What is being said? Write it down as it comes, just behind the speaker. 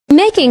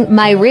making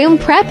my room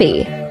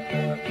preppy.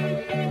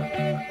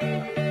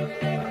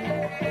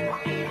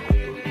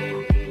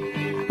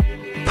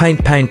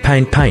 Paint, paint,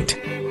 paint, paint.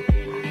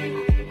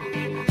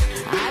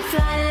 I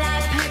fly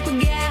like paper,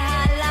 get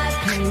high like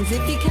planes.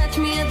 If you catch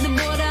me at the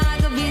border, I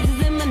got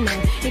visas in my name.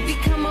 If you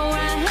come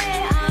around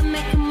here, I'll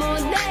make them all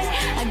day.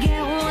 I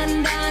get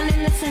one down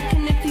in a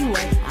second if you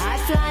wait. I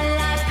fly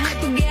like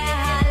paper, get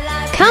high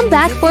like planes. Come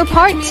back for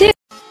part 2.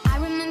 I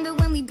remember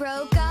when we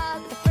broke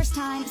up, the first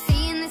time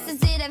saying this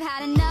is it, I've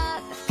had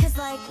enough. Cause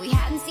like we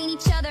hadn't seen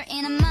each other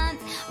in a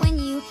month. When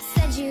you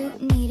said you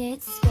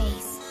needed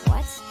space.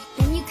 What?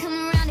 Then you come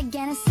around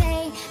again and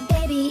say,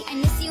 baby, I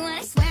miss you and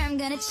I swear I'm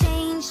gonna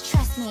change.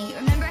 Trust me,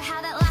 remember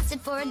how that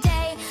lasted for a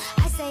day?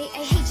 I say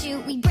I hate you,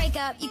 we break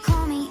up, you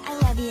call me, I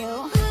love you.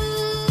 Ooh,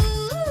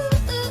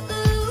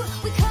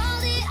 we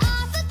called it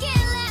off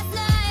again last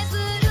night.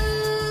 But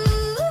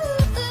ooh,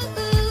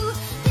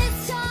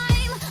 this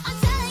time I'm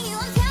telling you,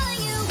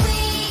 we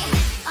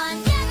are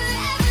never,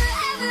 ever,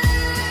 ever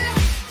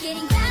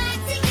getting back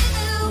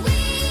together.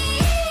 We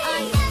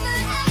are never,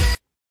 ever.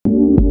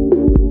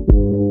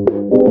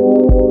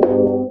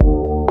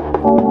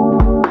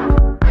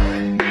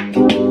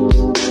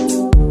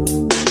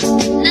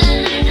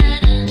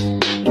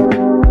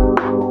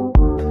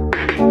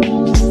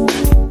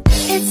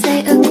 It's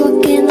 8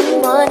 o'clock in the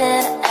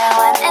morning,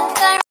 now I'm in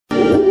the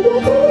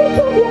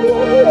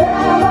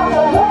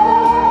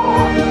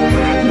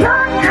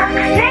You're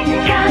toxic,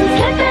 I'm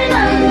slipping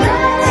under.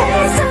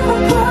 Summer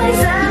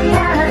poison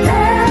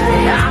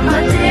paradise. I'm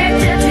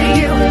addicted to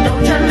you,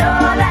 don't you know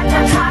that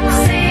you're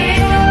toxic?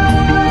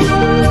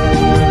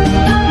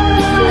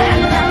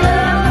 And I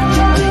love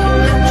you,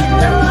 don't you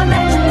know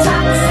that you're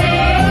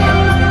toxic?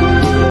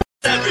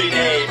 Every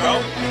day, bro.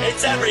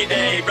 It's every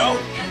day, bro.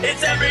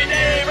 It's every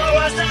day, bro.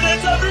 I said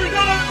it's every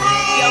day, bro.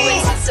 Yo,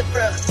 it's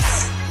bros.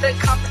 The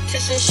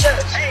competition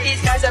shook.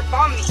 These guys up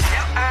on me.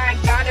 I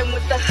got him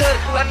with the hook.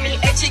 Let me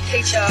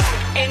educate ya.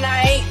 And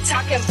I ain't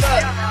talking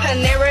fuck.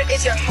 Panera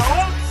is your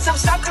home, so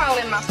stop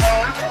calling my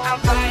phone. I'm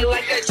flying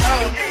like a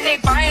drone. They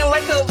buying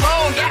like a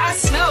loan. Yeah, I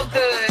smell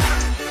good.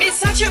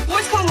 It's not your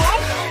boy's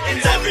cologne.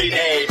 It's every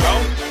day, bro.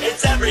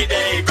 It's every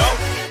day, bro.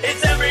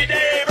 It's every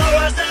day, bro.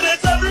 I said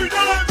it's every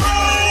day, bro.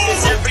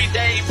 It's every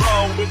day,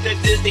 bro. With the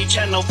Disney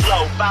Channel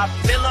flow.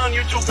 5 mil on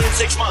YouTube in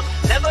 6 months.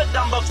 Never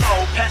done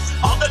before. Past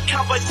all the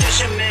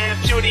competition, man.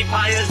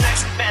 PewDiePie is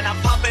next. Man, I'm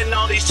popping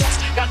all these checks.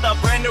 Got the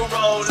brand new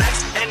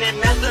Rolex. And then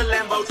that's the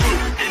Lambo too.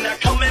 And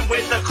they're coming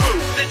with the crew.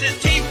 This is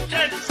Team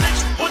 10-6.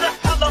 Who the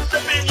hell I'm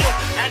flipping you?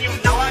 And you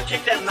know I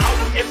kick them out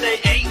if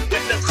they ain't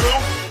with the crew.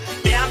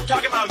 Yeah, I'm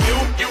talking about you.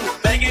 You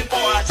begging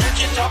for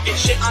attention, talking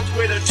shit on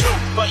Twitter too.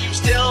 But you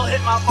still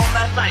hit my phone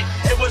last night.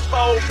 It was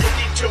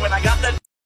 4:52 and I got the